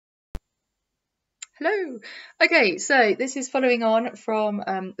Hello. Okay, so this is following on from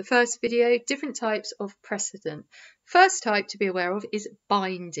the first video, different types of precedent. First type to be aware of is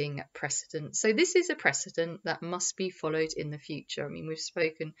binding precedent. So this is a precedent that must be followed in the future. I mean, we've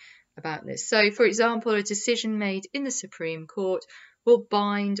spoken about this. So for example, a decision made in the Supreme Court will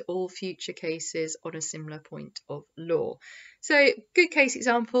bind all future cases on a similar point of law. So good case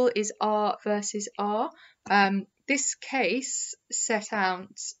example is R versus R. This case set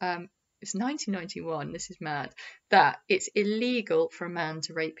out it's 1991, this is mad, that it's illegal for a man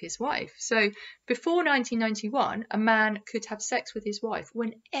to rape his wife. So before 1991, a man could have sex with his wife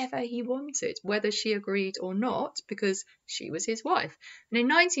whenever he wanted, whether she agreed or not, because she was his wife. And in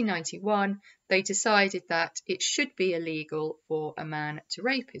 1991, they decided that it should be illegal for a man to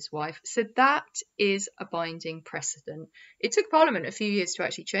rape his wife. So that is a binding precedent. It took Parliament a few years to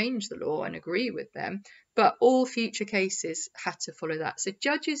actually change the law and agree with them, but all future cases had to follow that. So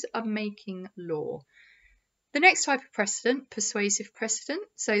judges are making law. The next type of precedent, persuasive precedent.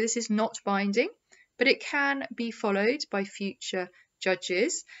 So this is not binding, but it can be followed by future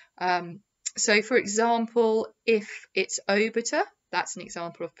judges. So for example, if it's obiter, that's an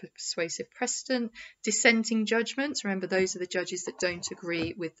example of persuasive precedent. Dissenting judgments, remember those are the judges that don't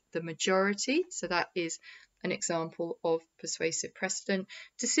agree with the majority. So that is an example of persuasive precedent.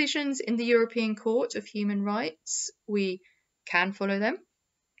 Decisions in the European Court of Human Rights, we can follow them.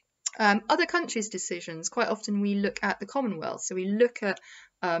 Other countries' decisions, quite often we look at the Commonwealth. So we look at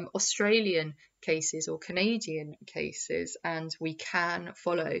Australian cases or Canadian cases, and we can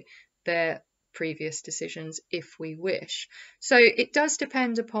follow their previous decisions if we wish. So it does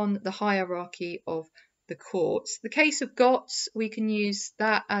depend upon the hierarchy of the courts. The case of Gotts, we can use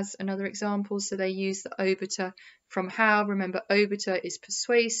that as another example. So they use the obiter from Howe. Remember, obiter is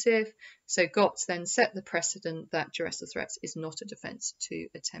persuasive. So Gotts then set the precedent that duress or threats is not a defence to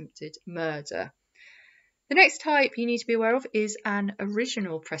attempted murder. The next type you need to be aware of is an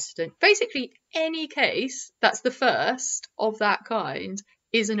original precedent. Basically, any case that's the first of that kind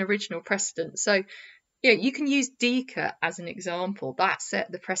is an original precedent. So yeah, you can use Dika as an example. That set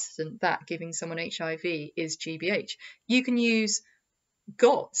the precedent that giving someone HIV is GBH. You can use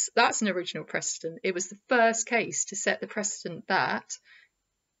Gotts. That's an original precedent. It was the first case to set the precedent that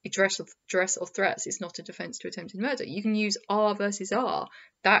duress or threats is not a defence to attempted murder. You can use R versus R.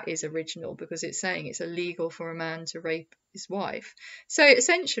 That is original because it's saying it's illegal for a man to rape his wife. So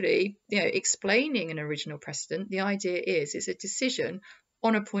essentially, explaining an original precedent, the idea is it's a decision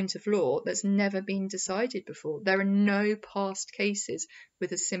on a point of law that's never been decided before. There are no past cases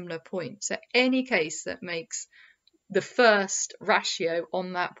with a similar point. So any case that makes the first ratio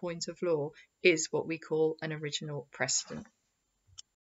on that point of law is what we call an original precedent.